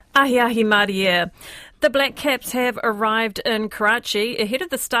Ahi ahi Maria. The Black Caps have arrived in Karachi ahead of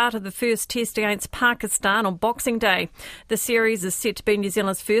the start of the first test against Pakistan on Boxing Day. The series is set to be New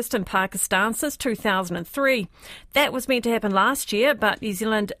Zealand's first in Pakistan since 2003. That was meant to happen last year, but New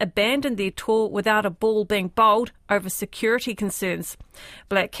Zealand abandoned their tour without a ball being bowled over security concerns.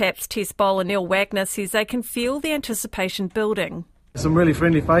 Black Caps test bowler Neil Wagner says they can feel the anticipation building. Some really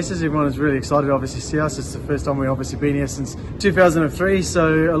friendly faces. Everyone is really excited to obviously see us. It's the first time we've obviously been here since 2003,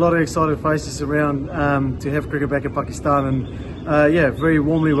 so a lot of excited faces around to have cricket back in Pakistan, and very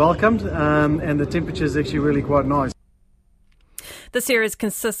warmly welcomed, and the temperature is actually really quite nice. The series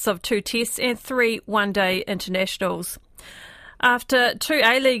consists of 2 tests and 3 one-day internationals. After 2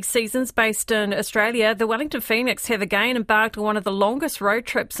 A-League seasons based in Australia, the Wellington Phoenix have again embarked on one of the longest road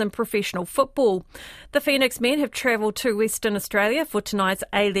trips in professional football. The Phoenix men have travelled to Western Australia for tonight's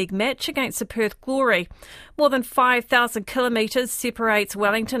A-League match against the Perth Glory. More than 5,000 kilometres separates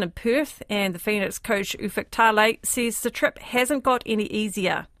Wellington and Perth, and the Phoenix coach Ufuk Talay says the trip hasn't got any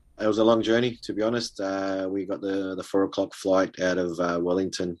easier. It was a long journey, to be honest. We got the 4 o'clock flight out of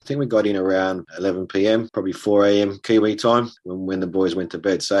Wellington. I think we got in around 11 p.m, probably 4 a.m. Kiwi time when the boys went to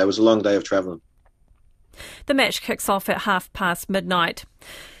bed. So it was a long day of travelling. The match kicks off at midnight.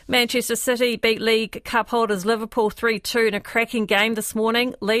 Manchester City beat League Cup holders Liverpool 3-2 in a cracking game this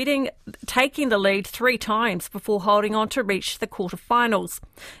morning, taking the lead 3 times before holding on to reach the quarter-finals.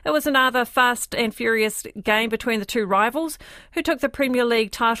 It was another fast and furious game between the 2 rivals, who took the Premier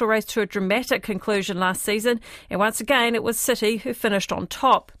League title race to a dramatic conclusion last season, and once again it was City who finished on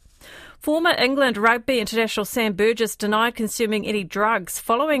top. Former England rugby international Sam Burgess denied consuming any drugs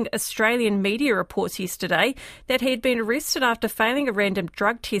following Australian media reports yesterday that he had been arrested after failing a random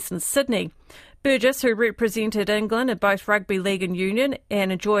drug test in Sydney. Burgess, who represented England in both rugby league and union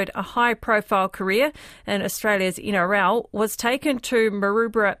and enjoyed a high-profile career in Australia's NRL, was taken to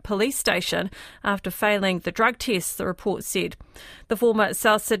Maroubra police station after failing the drug test, the report said. The former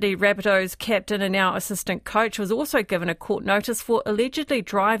South Sydney Rabbitohs captain and now assistant coach was also given a court notice for allegedly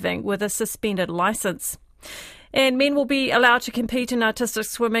driving with a suspended licence. And men will be allowed to compete in artistic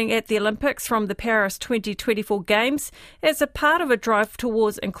swimming at the Olympics from the Paris 2024 Games as a part of a drive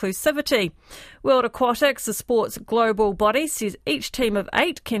towards inclusivity. World Aquatics, the sport's global body, says each team of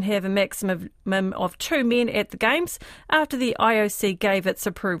 8 can have a maximum of 2 men at the Games after the IOC gave its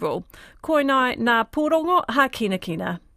approval. Koinai ngā pūrongo ha kina kina.